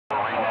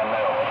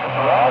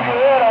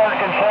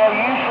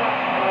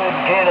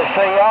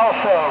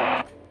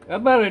How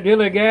about it,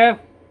 Dilly Gaff?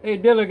 Hey,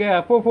 Dilly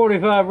Gaff,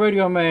 445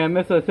 Radio Man,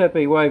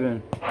 Mississippi,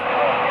 waving.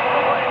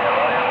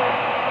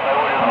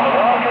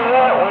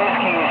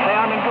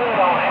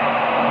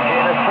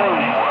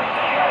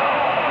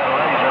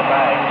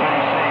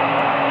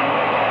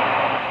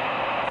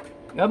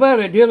 How about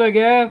it, Dilly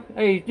Gaff?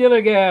 Hey, it's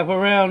Dilly Gaff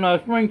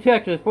around Spring,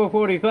 Texas,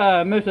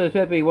 445,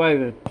 Mississippi,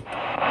 waving.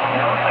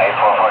 Hey,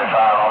 445,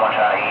 I'm gonna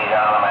try to ease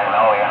on the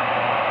Magnolia.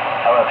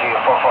 Hello to you,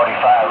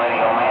 445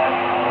 Radio Man.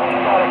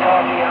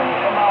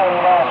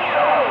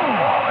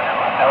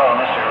 Hello,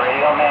 Mr.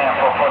 Radio Man,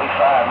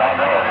 445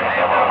 Magnolia.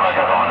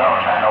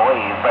 I'm trying to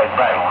wave,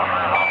 bright one.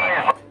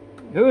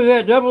 Who is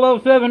that,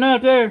 007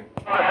 out there?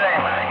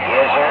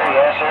 Yes,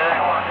 sir.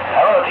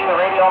 Hello to you,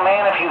 Radio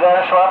Man, if you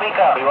got a sloppy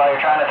copy while you're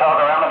trying to talk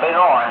around the big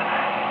horn.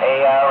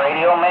 Hey,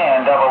 Radio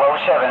Man,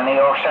 007, New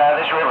York side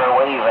of this river,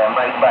 waving,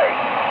 bright.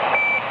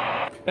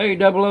 Hey,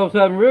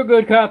 007, real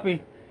good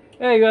copy.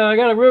 Hey, I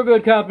got a real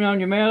good copy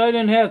on you, man. I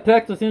didn't have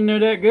Texas in there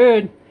that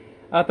good.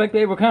 I think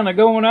they were kind of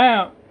going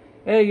out.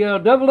 Hey,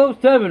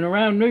 007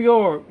 around New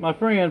York, my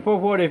friend,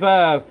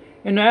 445.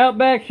 In the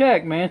Outback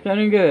Shack, man,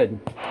 sounding good.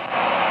 Right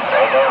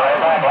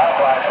back,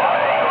 likewise.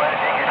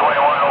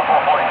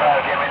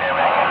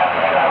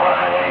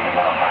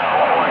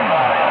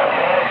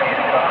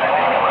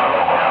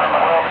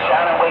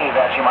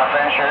 My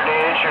friend sure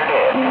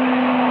did.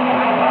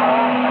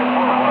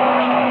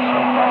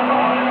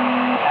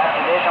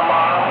 After this, I'm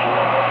on.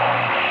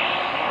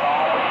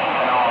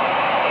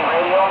 Hey,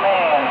 Radio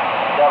Man,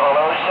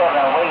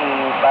 007,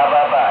 wave, bye.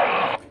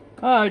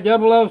 Alright,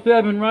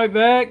 007, right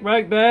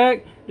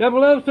back.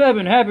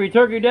 007, happy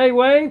Turkey Day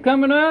wave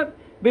coming up.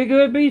 Be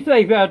good, be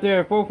safe out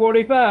there,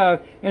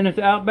 445, in this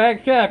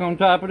Outback Shack on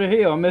top of the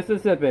hill,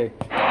 Mississippi.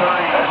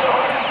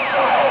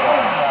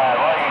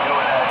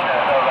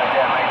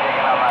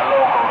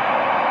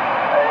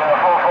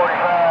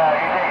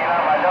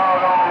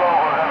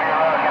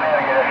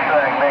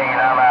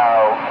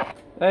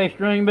 Hey,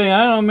 String Bean,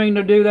 I don't mean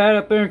to do that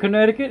up there in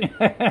Connecticut.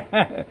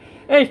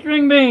 Hey,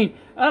 String Bean,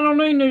 I don't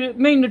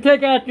mean to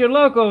take out your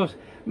locals.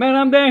 Man,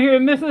 I'm down here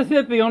in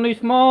Mississippi on these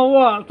small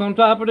walks on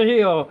top of the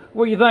hill.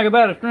 What do you think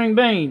about it, String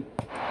Bean?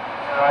 I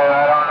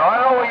don't know.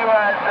 I know where you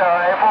at,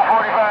 April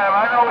 45.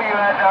 I know where you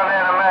at down there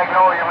in the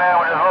Magnolia,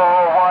 man, with this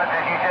little watch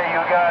that you say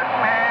you got.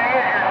 Man,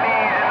 get your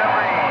knees in the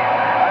breeze.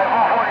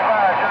 April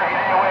 45, Turkey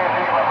Day wave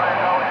to you, my friend.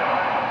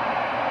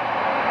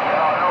 You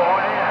don't know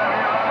who it is up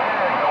here right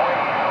there. So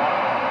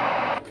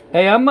wait.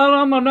 Hey, I'm not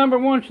on my number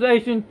one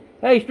station.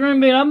 Hey, String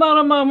Bean, I'm not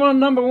on my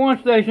number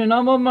one station.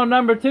 I'm on my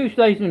number two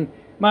station,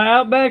 my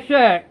Outback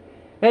Shack.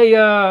 Hey,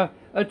 a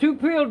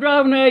 2-pill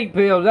driving to 8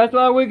 pills. That's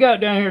all we got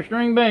down here,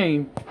 String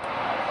Bean.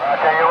 I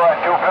tell you what,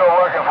 2-pill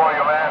working for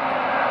you, man.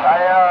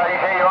 You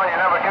say you're on your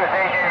number two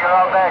station, you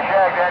got Outback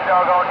Shack, that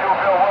doggone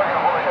 2-pill working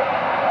for you.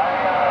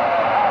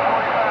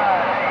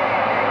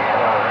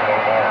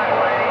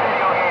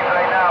 Video games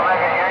right now,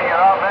 making you in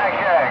your Outback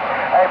Shack.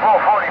 Hey,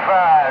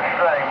 445,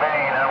 String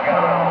Bean, I'm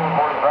got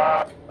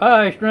 45.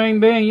 Alright, String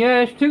Bean,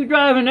 yeah, it's 2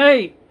 driving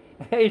 8.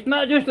 Hey, it's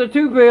not just a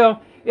 2-pill,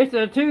 it's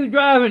a 2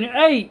 driving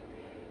 8.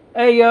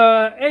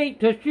 A 8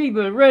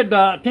 Toshiba Red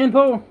Dot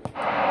Temple.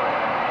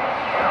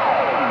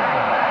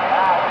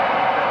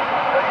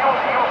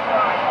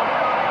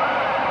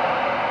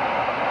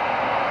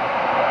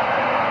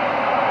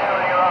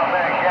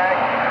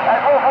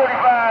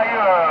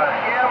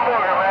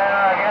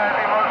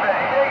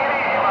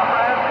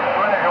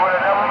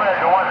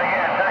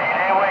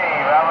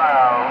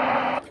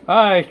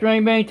 Alright,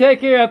 String Bean,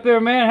 take care up there,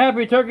 man.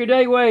 Happy Turkey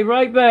Day wave,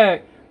 right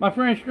back. My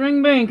friend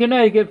String Bean,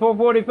 Connecticut,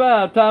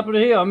 445, top of the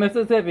hill,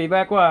 Mississippi,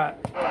 back wide.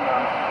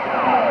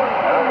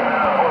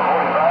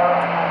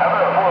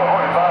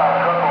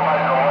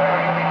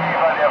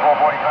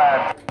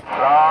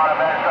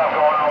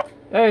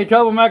 Hey,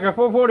 Troublemaker,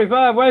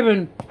 445,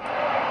 waving.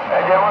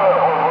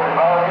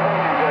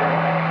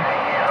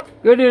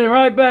 Good evening,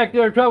 right back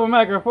there,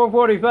 Troublemaker,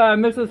 445,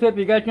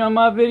 Mississippi. Got you on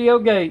my video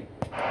gate.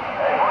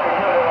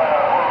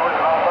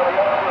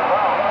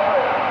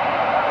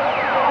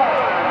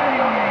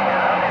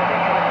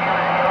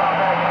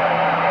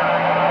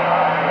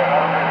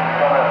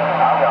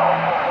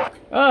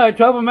 Alright,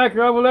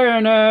 Troublemaker over there,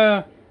 and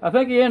I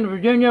think you're in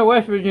Virginia,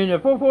 West Virginia.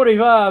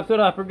 445, said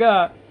I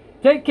forgot.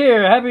 Take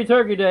care. Happy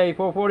Turkey Day,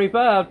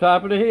 445,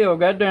 top of the hill.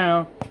 Got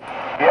down.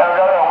 Yeah, I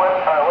got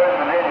West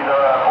Virginia,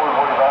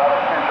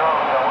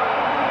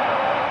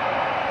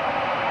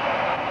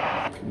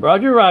 445.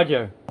 Roger,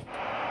 Roger.